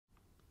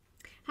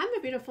Hi,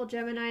 my beautiful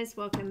Geminis.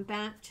 Welcome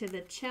back to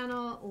the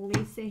channel.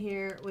 Lisa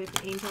here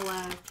with Angel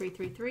Love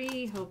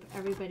 333. Hope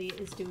everybody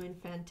is doing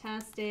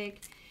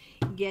fantastic.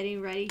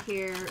 Getting ready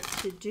here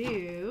to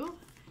do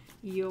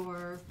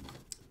your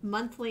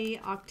monthly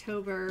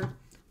October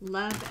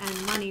love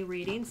and money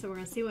reading. So we're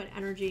going to see what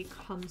energy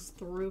comes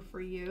through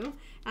for you.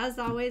 As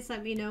always,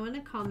 let me know in the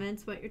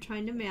comments what you're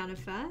trying to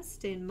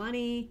manifest in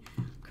money,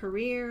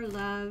 career,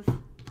 love,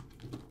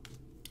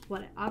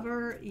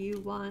 whatever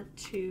you want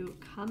to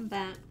come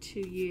back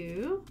to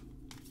you.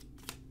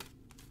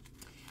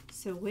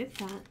 So with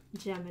that,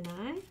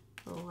 Gemini,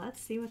 let's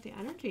see what the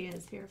energy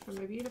is here from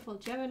my beautiful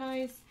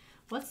Geminis.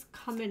 What's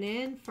coming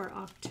in for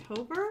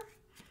October?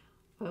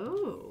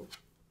 Oh,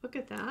 look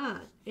at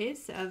that.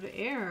 Ace of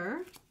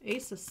Air,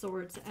 Ace of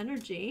Swords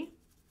energy.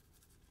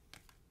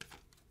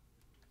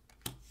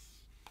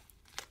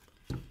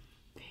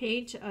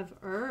 Page of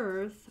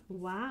Earth,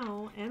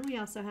 wow, and we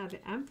also have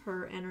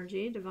Emperor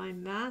energy,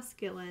 Divine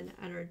Masculine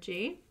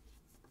energy.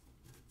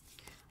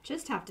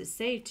 Just have to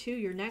say too,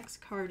 your next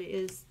card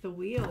is the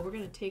Wheel. We're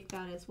going to take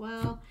that as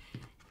well.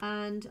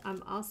 And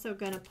I'm also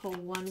going to pull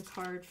one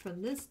card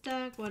from this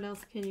deck. What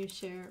else can you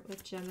share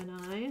with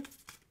Gemini?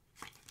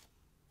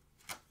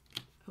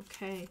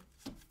 Okay.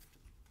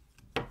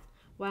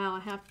 Wow, I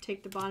have to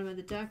take the bottom of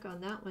the deck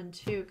on that one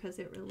too because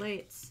it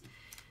relates.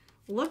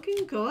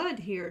 Looking good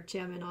here,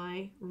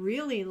 Gemini.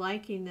 Really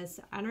liking this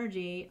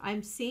energy.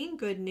 I'm seeing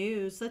good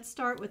news. Let's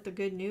start with the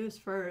good news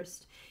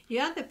first. You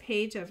have the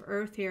Page of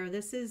Earth here.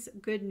 This is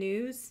good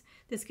news.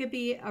 This could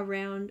be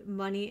around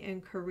money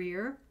and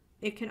career.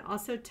 It can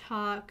also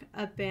talk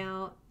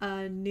about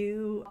a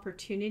new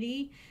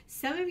opportunity.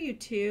 Some of you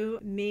too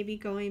may be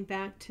going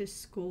back to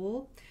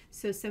school.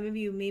 So some of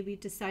you may be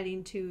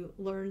deciding to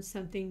learn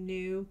something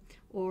new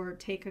or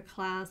take a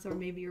class, or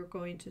maybe you're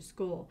going to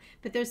school.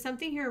 But there's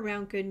something here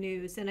around good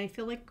news, and I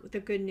feel like the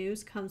good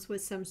news comes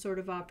with some sort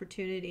of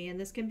opportunity, and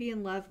this can be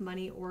in love,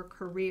 money, or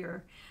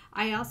career.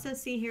 I also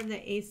see here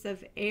the Ace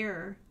of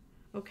Air.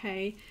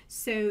 Okay,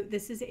 so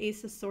this is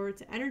Ace of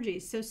Swords energy.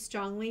 So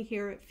strongly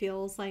here it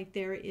feels like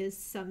there is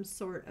some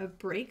sort of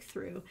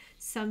breakthrough,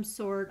 some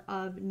sort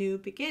of new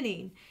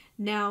beginning.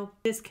 Now,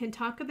 this can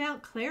talk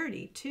about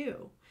clarity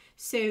too.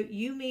 So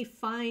you may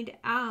find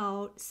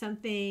out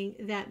something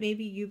that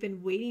maybe you've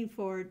been waiting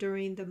for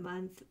during the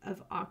month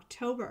of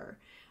October.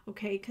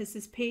 Okay, because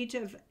this Page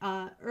of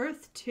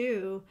Earth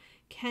too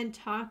can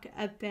talk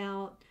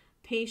about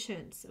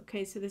patience.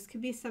 Okay, so this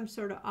could be some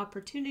sort of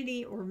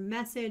opportunity or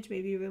message.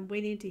 Maybe you've been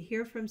waiting to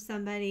hear from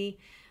somebody,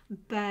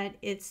 but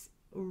it's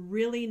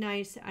really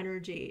nice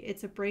energy.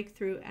 It's a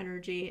breakthrough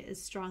energy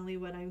is strongly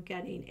what I'm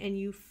getting. And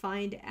you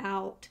find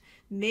out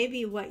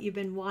maybe what you've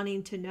been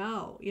wanting to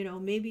know. You know,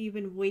 maybe you've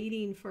been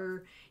waiting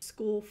for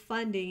school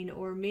funding,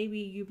 or maybe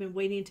you've been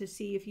waiting to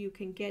see if you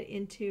can get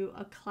into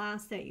a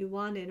class that you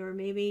wanted, or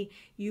maybe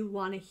you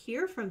want to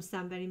hear from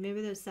somebody.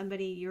 Maybe there's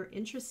somebody you're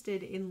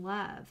interested in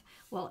love.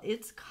 Well,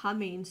 it's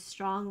coming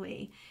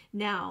strongly.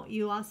 Now,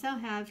 you also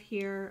have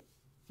here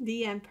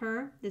the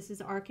Emperor. This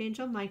is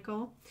Archangel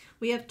Michael.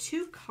 We have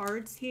two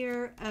cards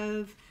here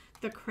of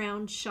the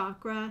crown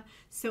chakra.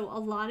 So a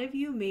lot of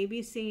you may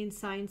be seeing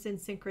signs and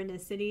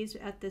synchronicities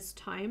at this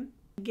time,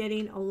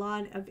 getting a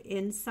lot of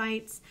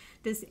insights.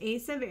 This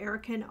Ace of Air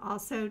can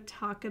also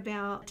talk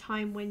about a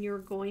time when you're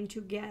going to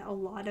get a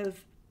lot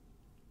of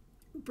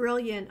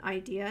brilliant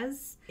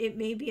ideas. It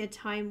may be a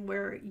time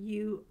where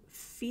you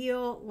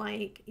feel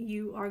like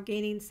you are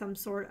gaining some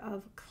sort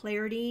of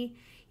clarity.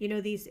 You know,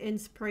 these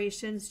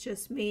inspirations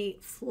just may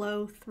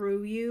flow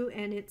through you,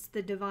 and it's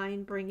the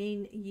divine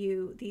bringing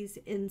you these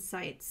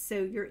insights.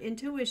 So your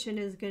intuition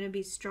is going to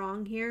be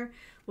strong here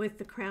with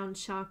the crown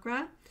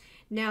chakra.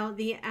 Now,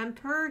 the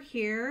Emperor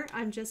here,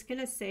 I'm just going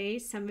to say,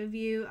 some of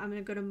you, I'm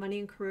going to go to money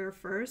and career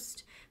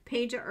first.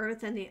 Page of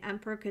Earth and the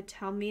Emperor could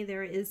tell me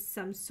there is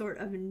some sort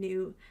of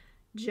new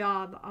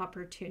job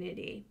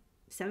opportunity.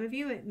 Some of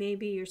you, it may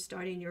be you're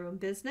starting your own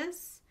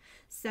business.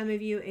 Some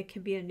of you, it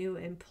could be a new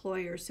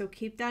employer. So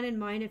keep that in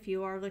mind if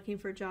you are looking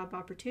for job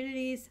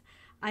opportunities.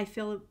 I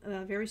feel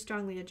very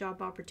strongly a job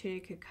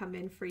opportunity could come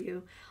in for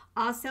you.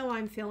 Also,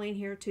 I'm feeling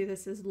here too,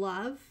 this is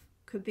love.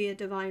 Could be a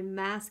divine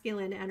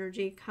masculine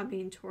energy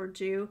coming towards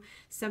you.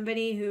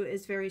 Somebody who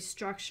is very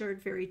structured,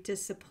 very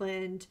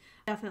disciplined,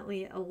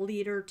 definitely a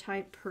leader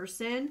type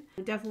person.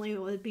 Definitely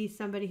would be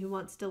somebody who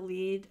wants to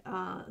lead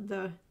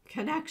the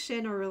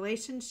connection or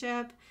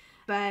relationship,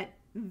 but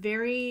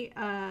very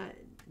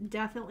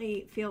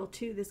definitely feel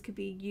too, this could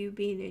be you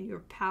being in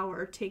your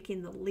power,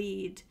 taking the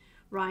lead,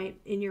 right,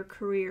 in your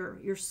career,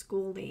 your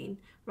schooling,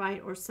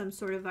 right, or some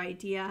sort of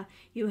idea.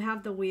 You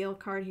have the Wheel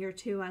card here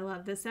too. I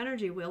love this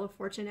energy, Wheel of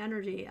Fortune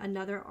energy,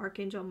 another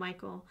Archangel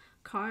Michael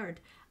card.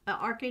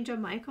 Archangel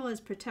Michael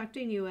is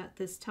protecting you at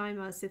this time,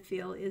 as I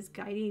feel, is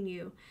guiding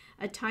you.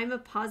 A time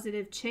of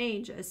positive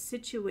change, a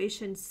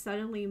situation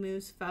suddenly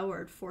moves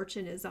forward.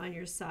 Fortune is on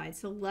your side.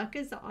 So luck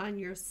is on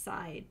your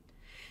side.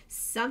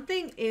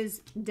 Something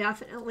is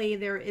definitely,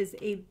 there is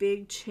a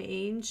big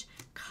change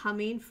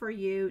coming for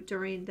you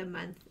during the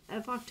month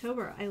of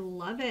October. I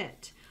love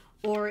it.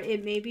 or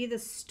it may be the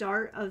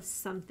start of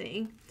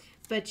something.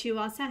 But you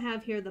also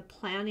have here the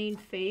planning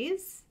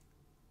phase.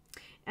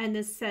 And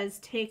this says,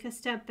 take a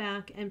step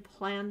back and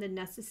plan the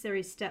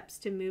necessary steps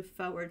to move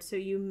forward. So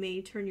you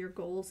may turn your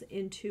goals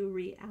into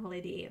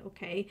reality,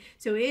 okay?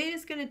 So it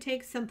is going to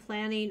take some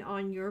planning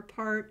on your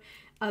part,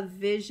 a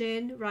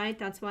vision, right?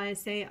 That's why I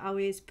say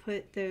always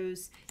put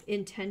those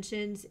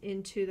intentions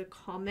into the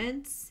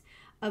comments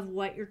of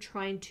what you're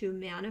trying to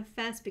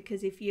manifest,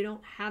 because if you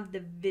don't have the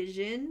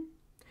vision,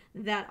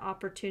 that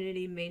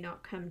opportunity may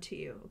not come to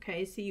you,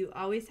 okay? So you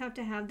always have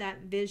to have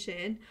that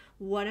vision.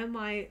 What am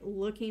I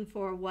looking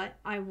for? What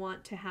I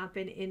want to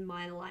happen in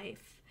my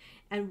life?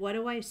 And what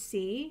do I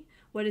see?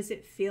 What does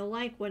it feel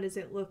like? What does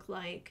it look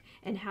like?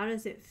 And how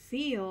does it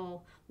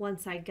feel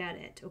once I get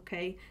it,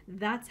 okay?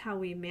 That's how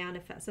we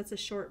manifest. That's a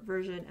short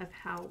version of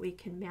how we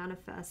can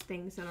manifest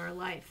things in our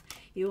life.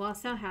 You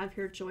also have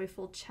your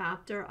joyful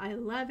chapter. I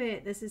love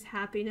it. This is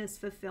happiness,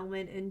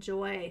 fulfillment, and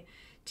joy.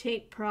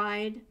 Take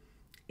pride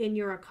in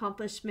your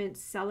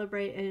accomplishments,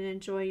 celebrate and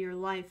enjoy your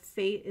life.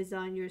 Fate is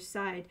on your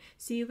side.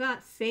 So you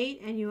got fate,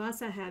 and you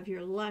also have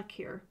your luck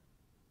here.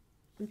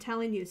 I'm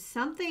telling you,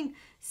 some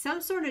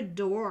sort of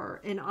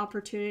door and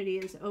opportunity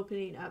is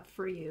opening up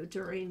for you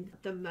during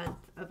the month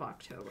of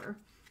October.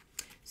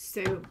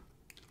 So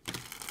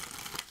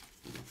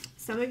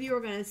some of you are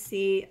going to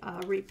see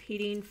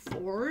repeating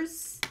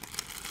fours,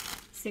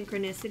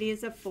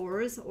 synchronicities of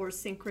fours, or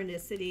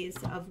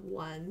synchronicities of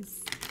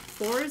ones.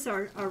 Fours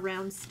are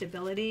around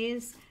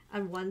stabilities,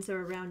 and ones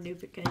are around new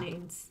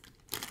beginnings.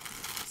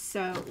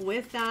 So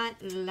with that,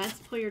 let's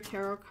pull your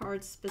tarot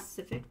cards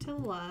specific to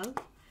love.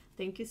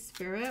 Thank you,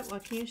 Spirit.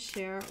 What can you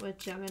share with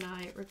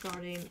Gemini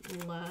regarding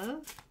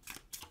love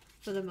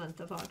for the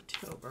month of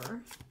October?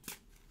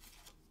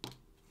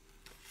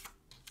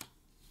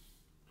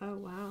 Oh,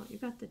 wow. You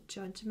got the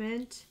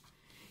Judgment.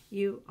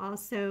 You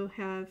also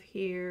have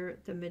here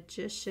the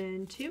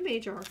Magician. Two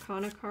major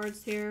arcana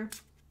cards here.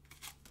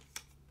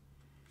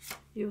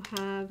 You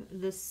have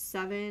the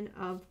Seven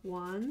of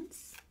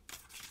Wands.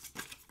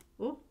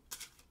 Oh,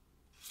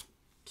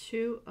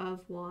 Two of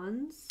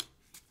Wands.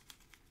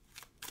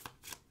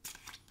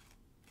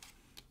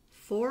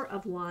 Four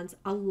of Wands.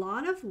 A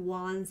lot of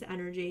Wands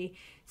energy.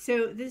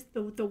 So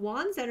the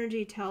Wands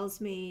energy tells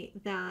me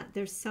that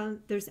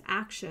there's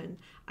action.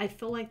 I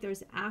feel like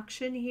there's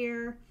action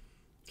here.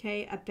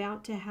 Okay,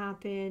 about to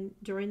happen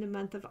during the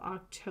month of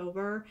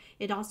October.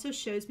 It also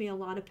shows me a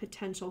lot of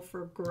potential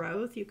for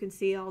growth. You can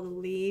see all the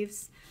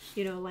leaves,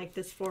 you know, like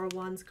this Four of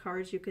Wands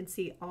cards, you can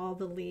see all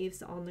the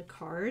leaves on the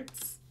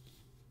cards.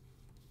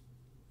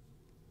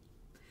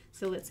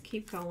 So let's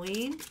keep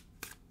going.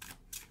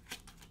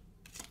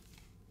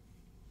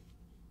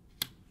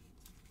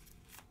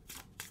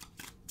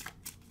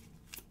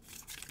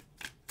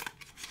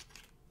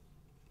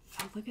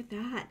 Oh, look at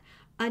that.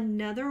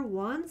 Another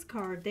Wands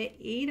card, the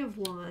Eight of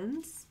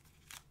Wands.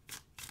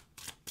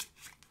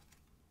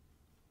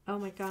 Oh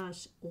my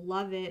gosh,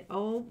 love it.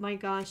 Oh my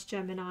gosh,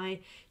 Gemini.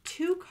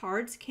 Two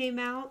cards came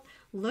out.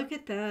 Look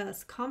at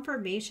this.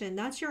 Confirmation.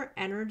 That's your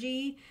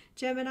energy,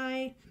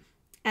 Gemini.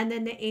 And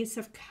then the Ace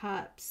of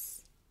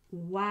Cups.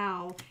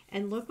 Wow.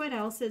 And look what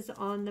else is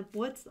on the,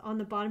 what's on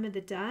the bottom of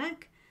the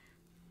deck?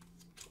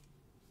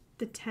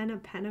 The Ten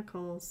of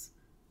Pentacles.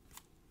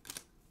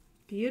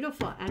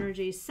 Beautiful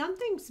energy.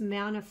 Something's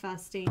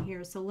manifesting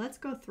here. So let's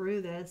go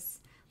through this.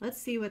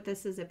 Let's see what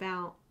this is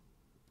about.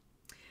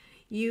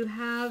 You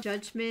have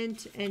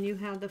Judgment and you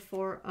have the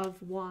Four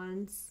of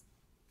Wands.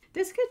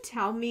 This could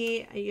tell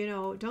me, you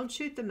know, don't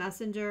shoot the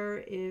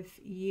messenger if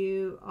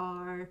you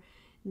are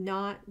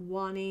not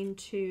wanting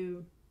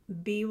to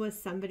be with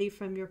somebody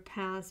from your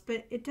past.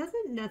 But it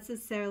doesn't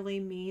necessarily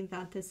mean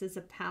that this is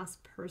a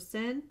past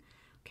person.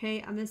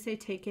 Okay, I'm going to say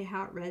take it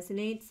how it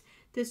resonates.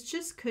 This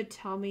just could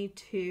tell me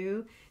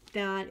too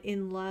that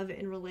in love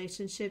and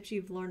relationships,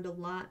 you've learned a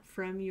lot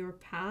from your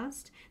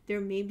past. There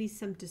may be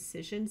some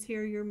decisions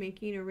here you're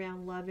making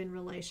around love and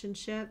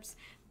relationships,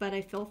 but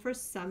I feel for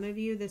some of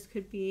you, this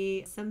could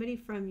be somebody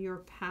from your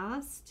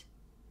past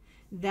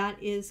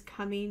that is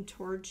coming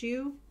towards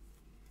you,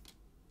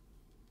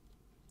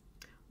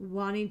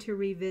 wanting to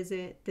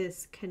revisit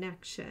this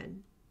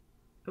connection.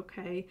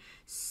 Okay,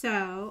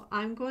 so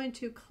I'm going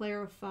to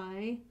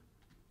clarify,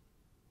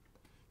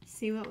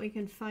 see what we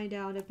can find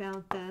out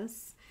about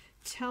this.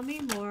 Tell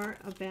me more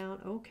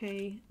about,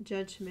 okay,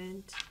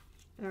 Judgment.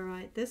 All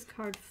right, this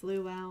card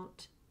flew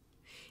out.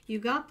 You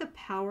got the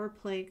Power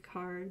Play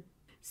card.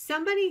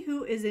 Somebody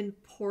who is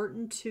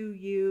important to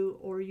you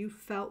or you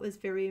felt was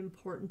very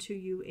important to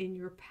you in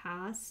your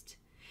past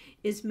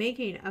is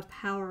making a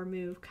power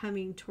move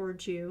coming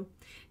towards you.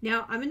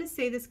 Now, I'm going to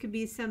say this could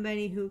be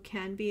somebody who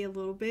can be a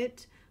little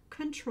bit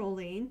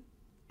controlling.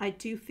 I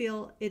do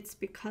feel it's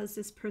because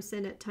this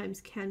person at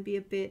times can be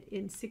a bit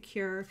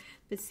insecure.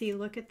 But see,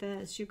 look at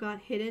this. You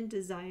got hidden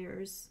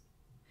desires.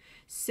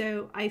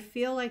 So I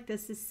feel like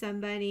this is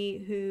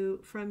somebody who,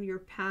 from your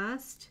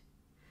past,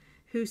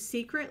 who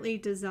secretly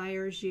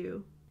desires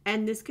you.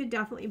 And this could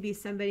definitely be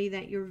somebody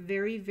that you're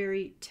very,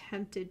 very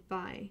tempted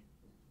by.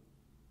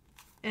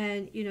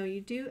 And, you know,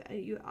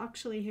 you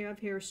actually have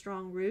here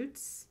strong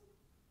roots.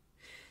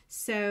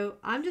 So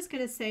I'm just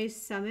going to say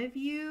some of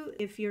you,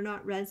 if you're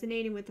not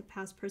resonating with the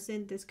past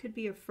person, this could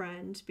be a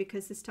friend,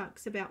 because this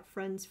talks about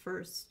friends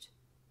first.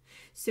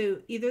 So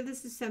either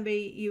this is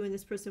somebody, you and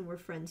this person were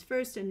friends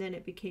first and then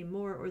it became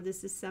more, or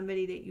this is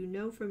somebody that you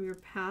know from your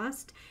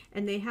past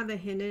and they have a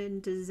hidden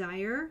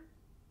desire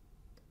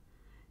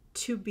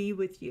to be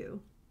with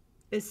you,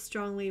 is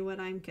strongly what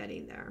I'm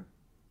getting there.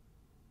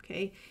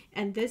 Okay,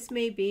 and this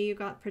may be, you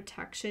got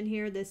protection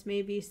here. This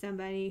may be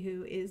somebody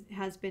who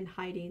has been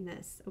hiding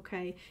this.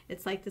 Okay,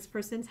 it's like this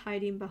person's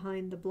hiding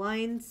behind the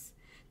blinds.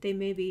 They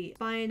may be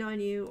spying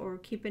on you or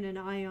keeping an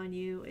eye on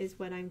you, is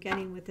what I'm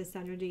getting with this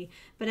energy.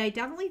 But I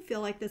definitely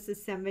feel like this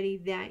is somebody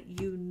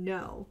that you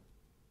know.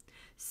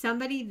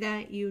 Somebody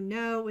that you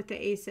know, with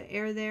the Ace of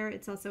Air there.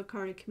 It's also a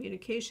card of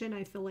communication.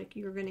 I feel like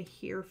you're going to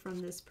hear from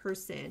this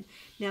person.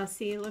 Now,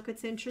 see, look,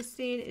 what's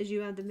interesting is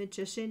you have the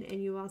Magician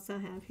and you also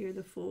have here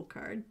the Fool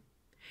card.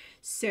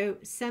 So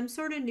some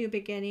sort of new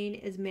beginning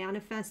is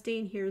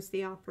manifesting. Here's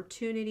the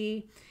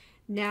opportunity.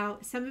 Now,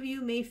 some of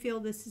you may feel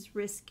this is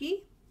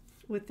risky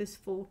with this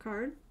Fool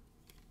card.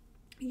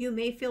 You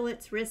may feel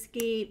it's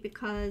risky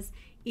because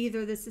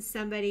either this is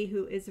somebody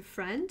who is a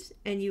friend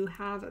and you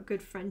have a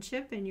good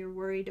friendship and you're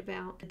worried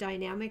about the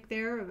dynamic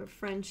there of a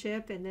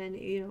friendship, and then,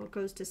 you know, it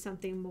goes to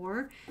something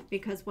more,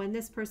 because when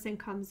this person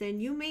comes in,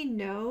 you may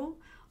know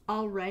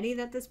already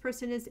that this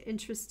person is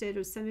interested,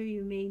 or some of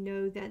you may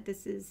know that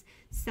this is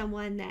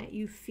someone that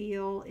you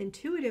feel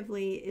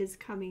intuitively is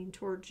coming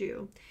towards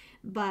you.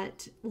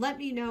 But let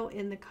me know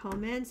in the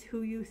comments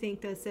who you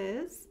think this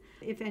is,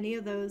 if any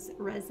of those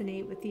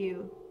resonate with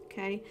you.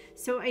 Okay,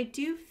 so I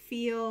do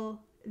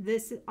feel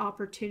this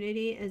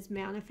opportunity is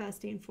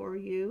manifesting for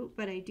you,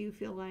 but I do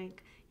feel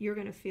like you're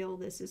going to feel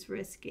this is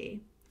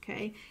risky.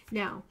 Okay,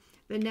 now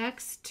the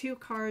next two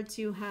cards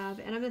you have,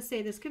 and I'm going to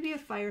say this could be a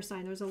fire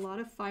sign. There's a lot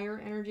of fire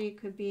energy.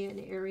 It could be an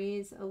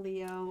Aries, a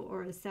Leo,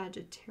 or a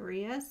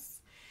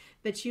Sagittarius.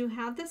 But you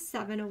have the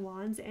Seven of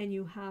Wands and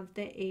you have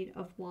the Eight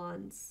of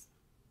Wands.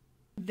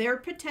 There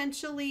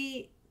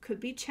potentially could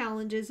be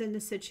challenges in the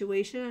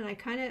situation, and I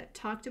kind of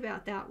talked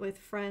about that with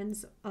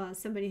friends,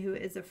 somebody who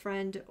is a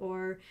friend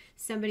or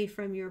somebody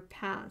from your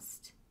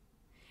past.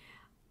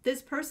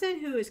 This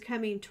person who is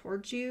coming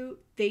towards you,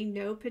 they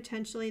know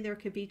potentially there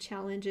could be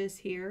challenges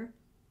here.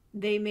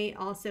 They may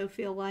also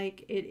feel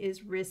like it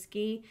is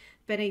risky,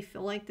 but I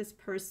feel like this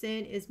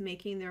person is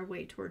making their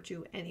way towards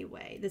you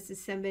anyway. This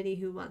is somebody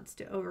who wants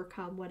to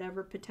overcome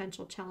whatever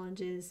potential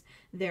challenges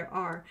there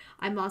are.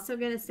 I'm also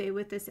going to say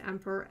with this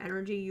Emperor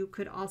energy, you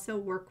could also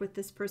work with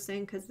this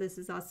person, because this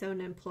is also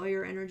an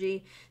employer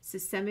energy. So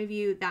some of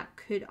you, that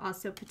could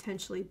also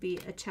potentially be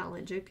a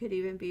challenge. It could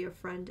even be a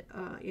friend,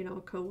 you know,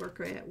 a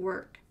co-worker at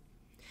work.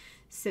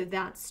 So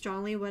that's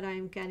strongly what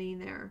I'm getting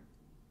there.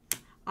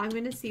 I'm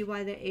going to see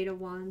why the Eight of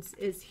Wands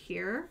is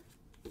here.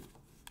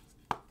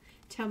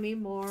 Tell me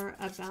more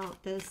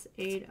about this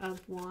Eight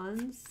of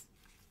Wands.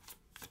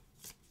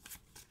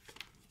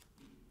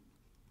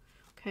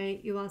 Okay,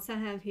 you also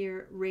have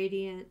here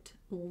radiant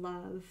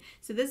love.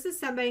 So this is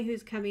somebody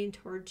who's coming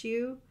towards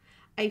you.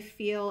 I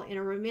feel in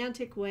a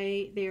romantic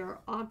way, they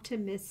are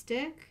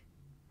optimistic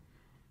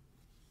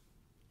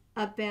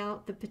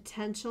about the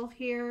potential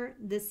here.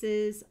 This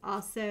is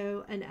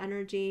also an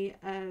energy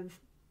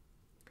of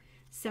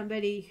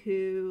somebody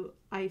who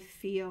I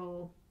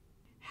feel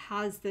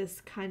has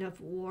this kind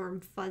of warm,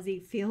 fuzzy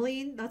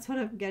feeling. That's what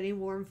I'm getting,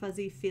 warm,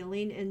 fuzzy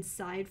feeling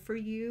inside for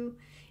you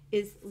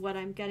is what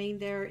I'm getting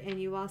there. And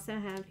you also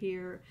have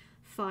here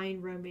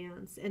fine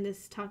romance. And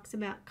this talks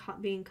about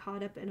being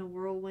caught up in a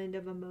whirlwind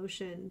of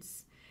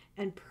emotions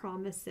and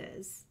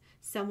promises.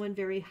 Someone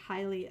very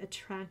highly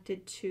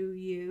attracted to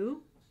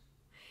you.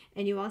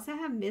 And you also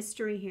have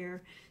mystery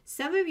here.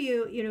 Some of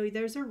you, you know,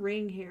 there's a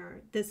ring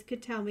here. This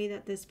could tell me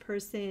that this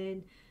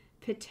person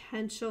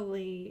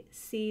potentially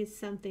sees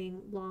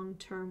something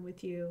long-term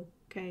with you,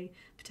 okay?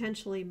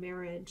 Potentially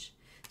marriage.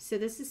 So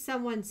this is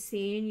someone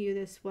seeing you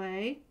this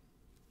way.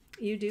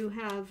 You do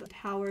have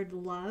empowered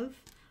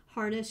love.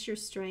 Harness your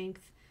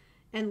strength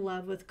and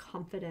love with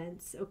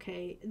confidence.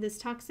 Okay, this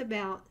talks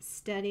about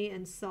steady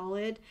and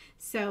solid.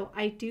 So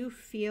I do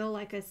feel,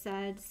 like I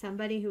said,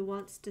 somebody who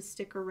wants to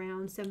stick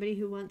around, somebody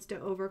who wants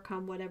to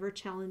overcome whatever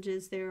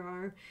challenges there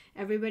are.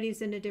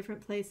 Everybody's in a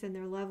different place in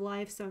their love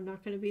life, so I'm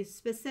not going to be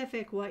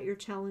specific what your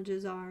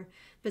challenges are.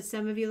 But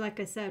some of you, like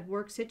I said,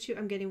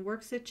 I'm getting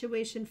work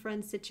situation,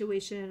 friend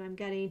situation, and I'm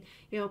getting,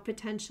 you know,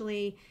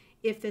 potentially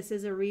if this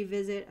is a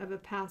revisit of a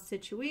past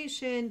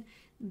situation,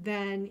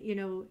 then, you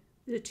know,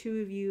 the two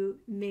of you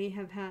may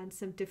have had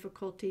some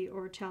difficulty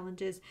or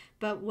challenges.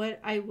 But what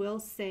I will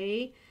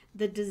say,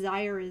 the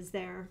desire is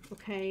there,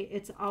 okay?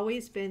 It's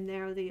always been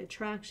there, the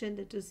attraction,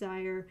 the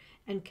desire,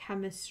 and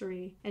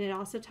chemistry. And it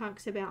also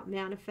talks about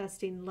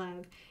manifesting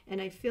love. And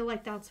I feel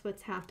like that's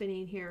what's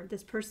happening here.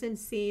 This person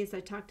sees, I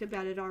talked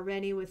about it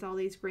already with all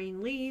these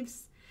green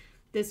leaves.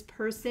 This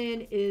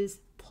person is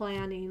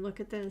planning.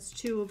 Look at this,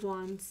 Two of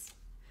Wands.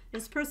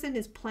 This person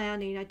is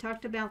planning. I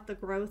talked about the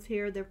growth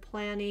here. They're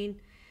planning.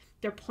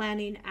 They're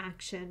planning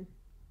action.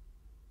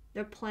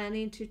 They're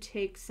planning to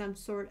take some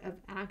sort of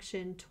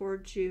action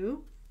towards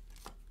you.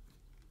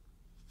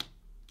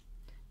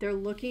 They're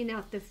looking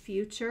at the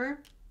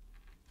future.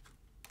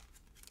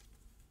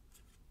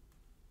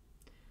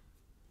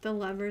 The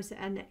Lovers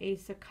and the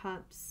Ace of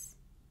Cups.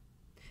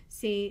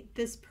 See,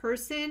 this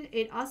person,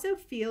 it also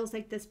feels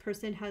like this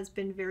person has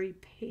been very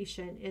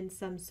patient in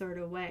some sort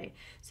of way.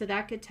 So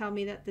that could tell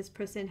me that this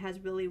person has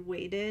really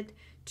waited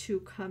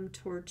to come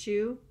towards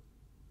you,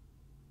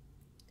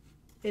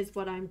 is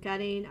what I'm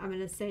getting. I'm going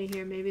to say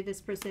here, maybe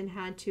this person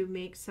had to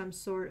make some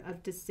sort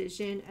of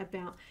decision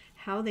about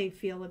how they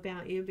feel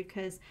about you,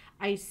 because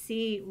I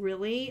see,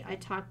 really, I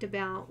talked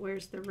about,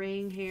 where's the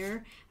ring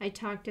here? I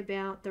talked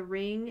about the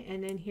ring,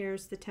 and then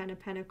here's the Ten of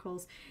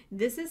Pentacles.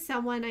 This is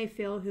someone I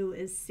feel who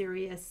is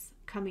serious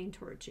coming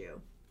towards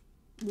you,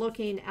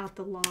 looking at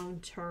the long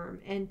term.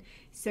 And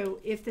so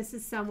if this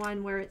is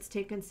someone where it's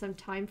taken some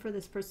time for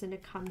this person to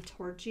come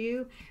towards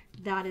you,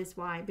 that is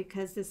why,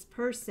 because this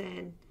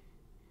person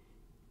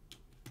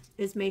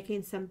is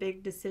making some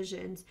big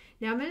decisions.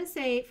 Now I'm going to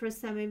say, for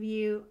some of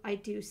you, I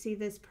do see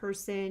this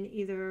person,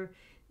 either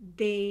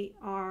they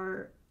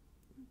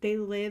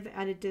live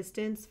at a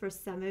distance for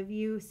some of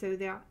you, so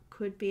that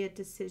could be a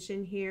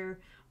decision here,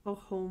 a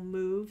home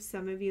move.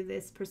 Some of you,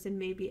 this person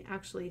may be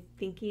actually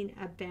thinking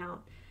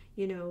about,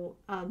 you know,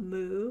 a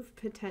move,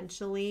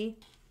 potentially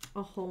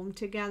a home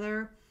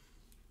together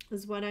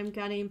is what I'm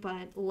getting.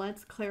 But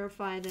let's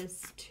clarify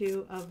this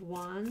Two of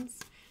Wands.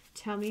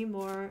 Tell me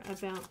more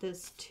about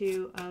this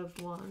Two of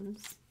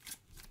Wands.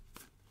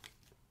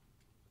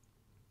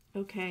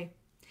 Okay,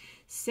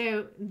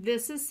 so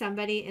this is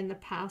somebody in the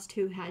past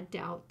who had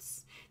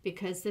doubts,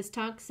 because this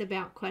talks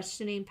about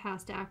questioning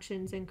past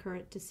actions and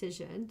current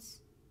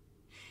decisions.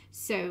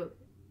 So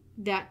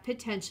that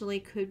potentially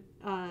could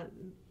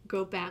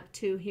go back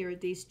to here,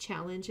 these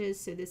challenges.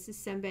 So this is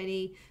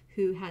somebody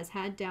who has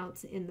had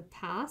doubts in the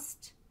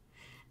past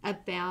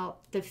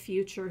about the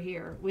future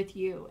here with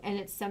you, and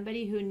it's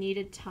somebody who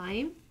needed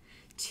time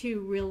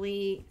to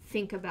really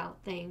think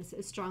about things,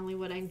 is strongly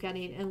what I'm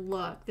getting. And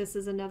look, this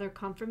is another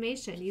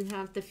confirmation. You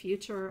have the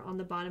future on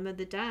the bottom of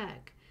the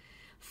deck.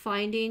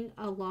 Finding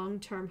a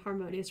long-term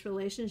harmonious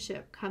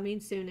relationship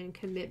coming soon, and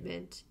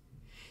commitment.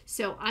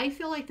 So I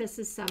feel like this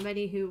is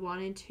somebody who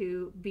wanted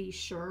to be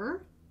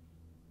sure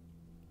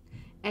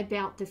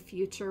about the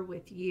future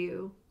with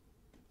you.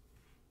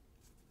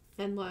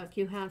 And look,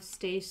 you have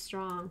stay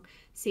strong.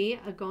 See,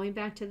 going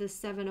back to the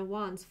Seven of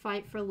Wands,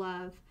 fight for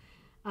love,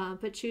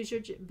 but choose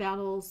your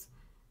battles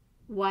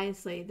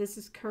wisely. This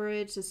is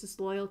courage, this is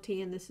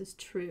loyalty, and this is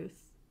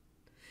truth.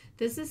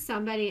 This is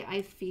somebody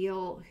I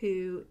feel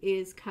who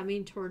is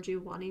coming towards you,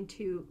 wanting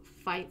to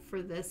fight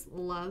for this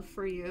love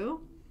for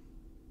you.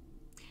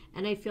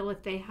 And I feel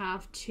like they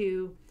have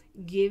to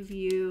give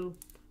you,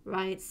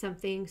 right,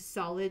 something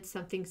solid,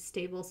 something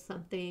stable,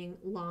 something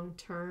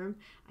long-term.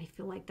 I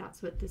feel like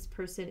that's what this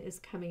person is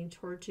coming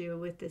towards you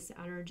with, this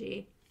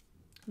energy.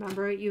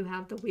 Remember, you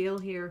have the wheel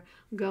here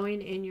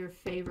going in your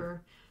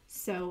favor.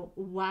 So,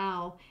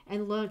 wow.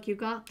 And look, you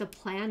got the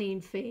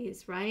planning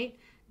phase, right?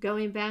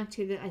 Going back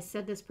to the, I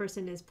said this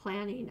person is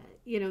planning.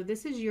 You know,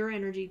 this is your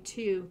energy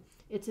too.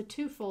 It's a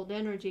twofold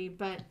energy,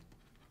 but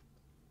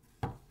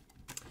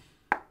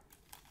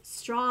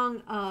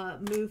strong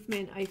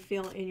movement I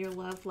feel in your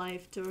love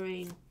life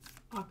during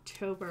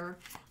October.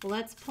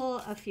 Let's pull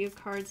a few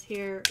cards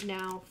here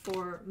now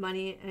for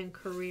money and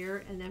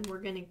career, and then we're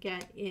going to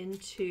get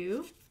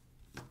into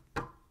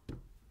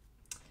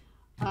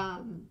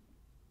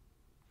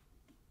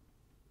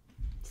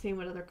seeing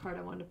what other card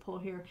I want to pull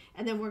here,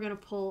 and then we're going to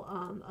pull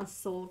a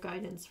soul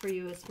guidance for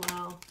you as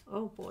well.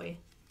 Oh boy.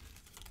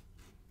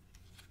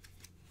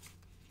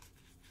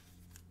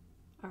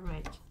 All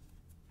right.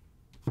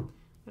 I'm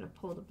going to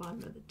pull the bottom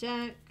of the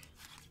deck.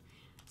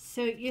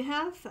 So you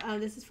have,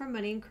 this is for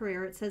money and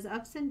career. It says,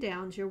 ups and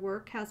downs. Your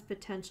work has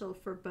potential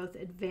for both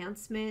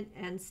advancement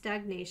and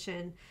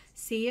stagnation.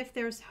 See if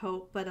there's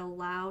hope, but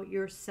allow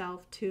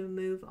yourself to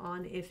move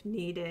on if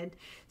needed.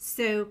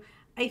 So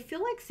I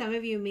feel like some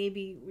of you may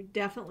be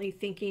definitely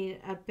thinking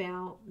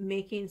about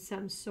making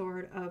some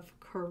sort of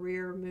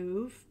career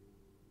move.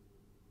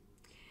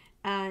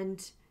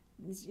 And,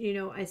 you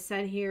know, I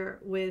said here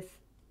with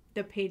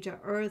the Page of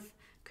Earth,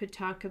 could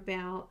talk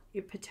about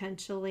your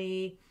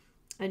potentially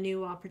a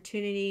new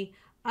opportunity.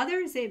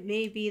 Others, it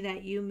may be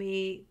that you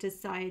may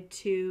decide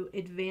to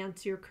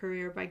advance your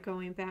career by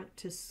going back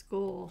to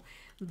school.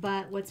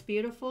 But what's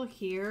beautiful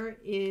here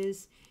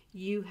is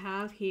you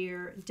have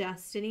here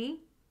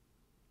destiny.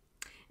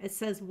 It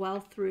says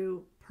wealth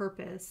through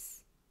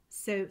purpose.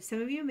 So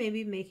some of you may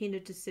be making a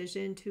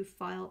decision to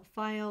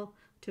follow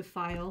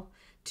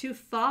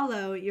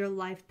your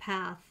life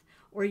path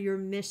or your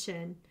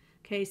mission.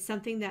 Okay,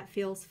 something that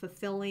feels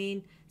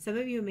fulfilling. Some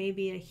of you may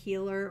be a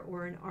healer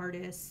or an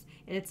artist,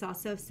 and it's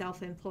also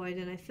self-employed.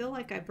 And I feel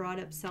like I brought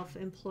up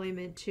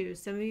self-employment too.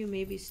 Some of you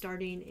may be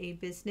starting a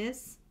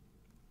business.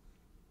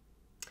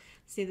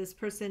 See, this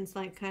person's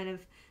like kind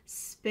of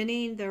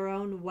spinning their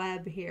own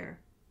web here.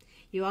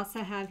 You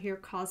also have here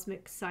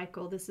cosmic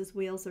cycle. This is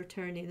wheels are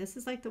turning. This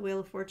is like the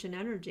Wheel of Fortune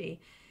energy.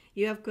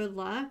 You have good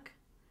luck.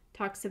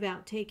 Talks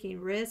about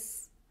taking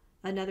risks,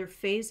 another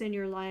phase in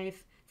your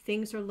life.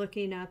 Things are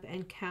looking up,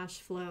 and cash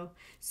flow.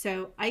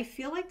 So I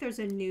feel like there's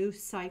a new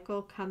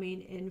cycle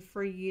coming in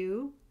for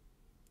you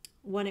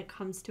when it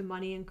comes to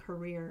money and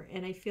career.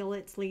 And I feel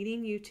it's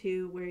leading you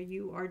to where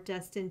you are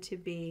destined to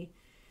be.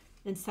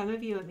 And some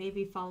of you, it may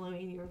be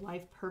following your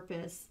life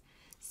purpose.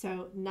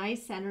 So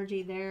nice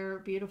energy there,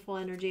 beautiful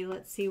energy.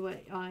 Let's see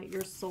what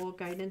your soul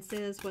guidance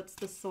is. What's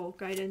the soul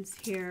guidance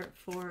here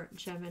for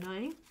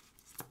Gemini?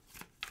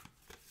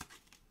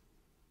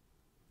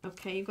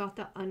 Okay, you got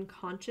the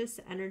unconscious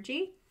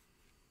energy.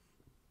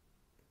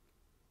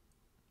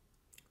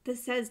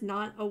 This says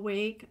not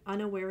awake,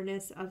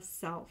 unawareness of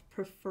self,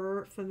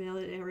 prefer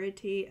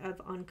familiarity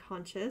of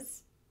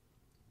unconscious,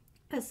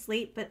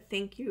 asleep but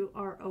think you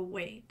are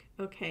awake.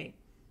 Okay.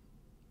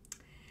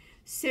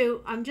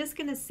 So I'm just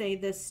going to say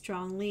this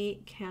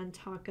strongly can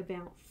talk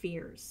about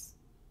fears.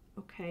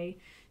 Okay.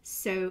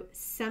 So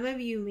some of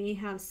you may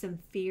have some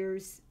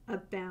fears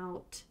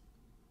about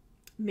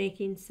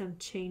making some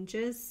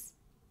changes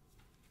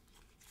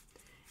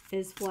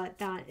is what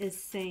that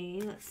is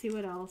saying. Let's see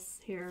what else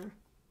here.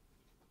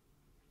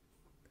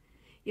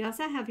 You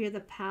also have here the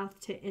path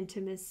to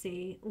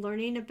intimacy,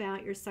 learning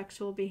about your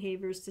sexual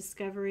behaviors,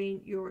 discovering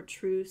your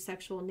true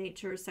sexual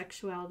nature.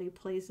 Sexuality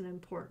plays an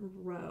important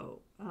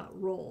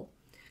role.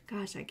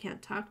 Gosh, I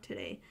can't talk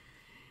today.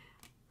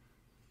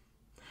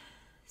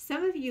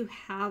 Some of you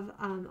have,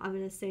 I'm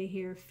going to say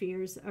here,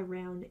 fears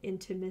around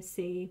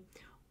intimacy,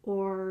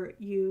 or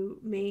you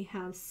may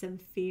have some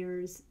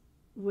fears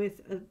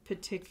with a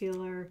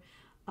particular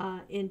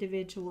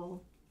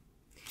individual.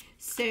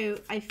 So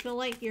I feel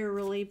like you're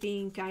really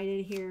being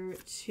guided here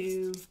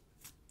to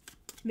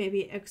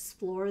maybe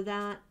explore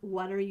that.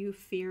 What are you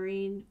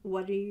fearing?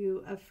 What are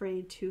you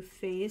afraid to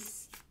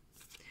face?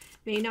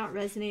 May not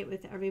resonate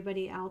with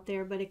everybody out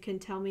there, but it can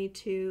tell me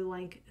too,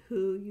 like,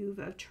 who you've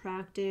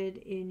attracted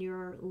in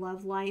your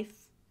love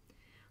life.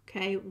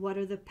 Okay, what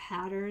are the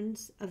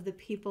patterns of the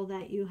people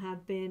that you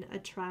have been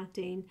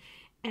attracting?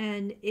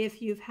 And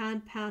if you've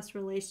had past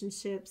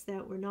relationships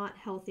that were not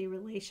healthy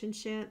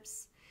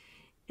relationships,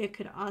 it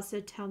could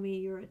also tell me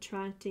you're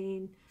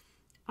attracting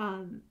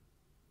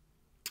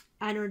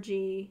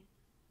energy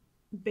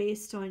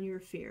based on your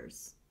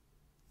fears.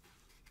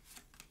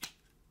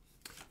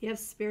 You have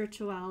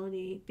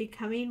spirituality,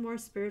 becoming more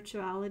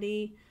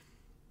spiritually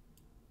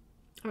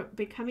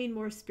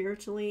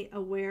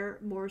aware,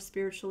 more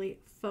spiritually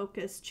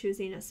focused,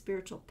 choosing a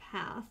spiritual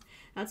path.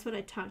 That's what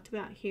I talked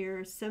about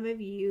here. Some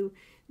of you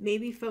may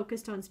be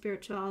focused on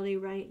spirituality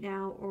right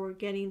now, or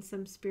getting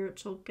some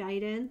spiritual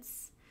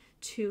guidance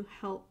to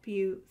help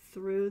you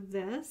through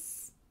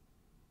this.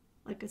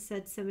 Like I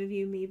said, some of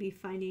you may be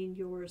finding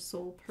your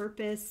soul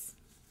purpose.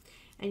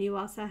 And you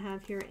also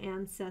have here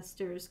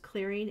ancestors,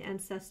 clearing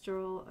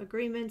ancestral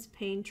agreements,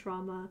 pain,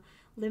 trauma,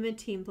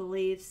 limiting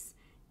beliefs,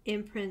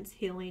 imprints,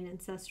 healing,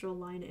 ancestral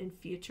line, and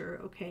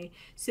future. Okay,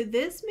 so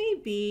this may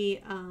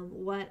be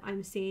what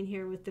I'm seeing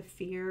here with the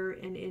fear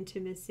and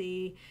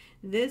intimacy.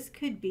 This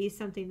could be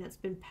something that's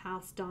been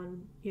passed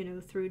on, you know,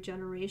 through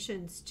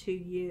generations to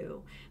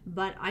you.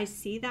 But I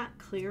see that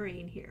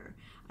clearing here.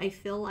 I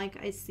feel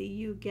like I see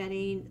you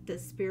getting the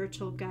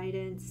spiritual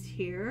guidance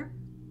here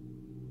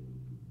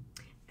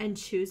and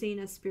choosing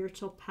a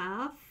spiritual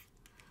path,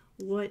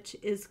 which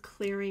is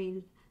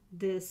clearing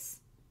this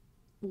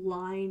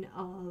line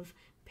of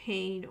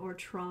pain or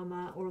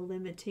trauma or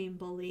limiting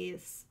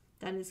beliefs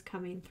that is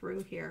coming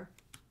through here.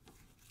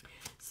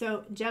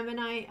 So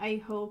Gemini,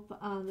 I hope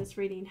this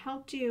reading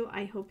helped you.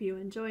 I hope you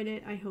enjoyed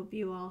it. I hope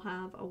you all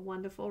have a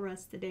wonderful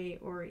rest of the day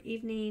or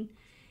evening.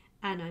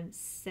 And I'm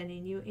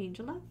sending you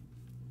angel love.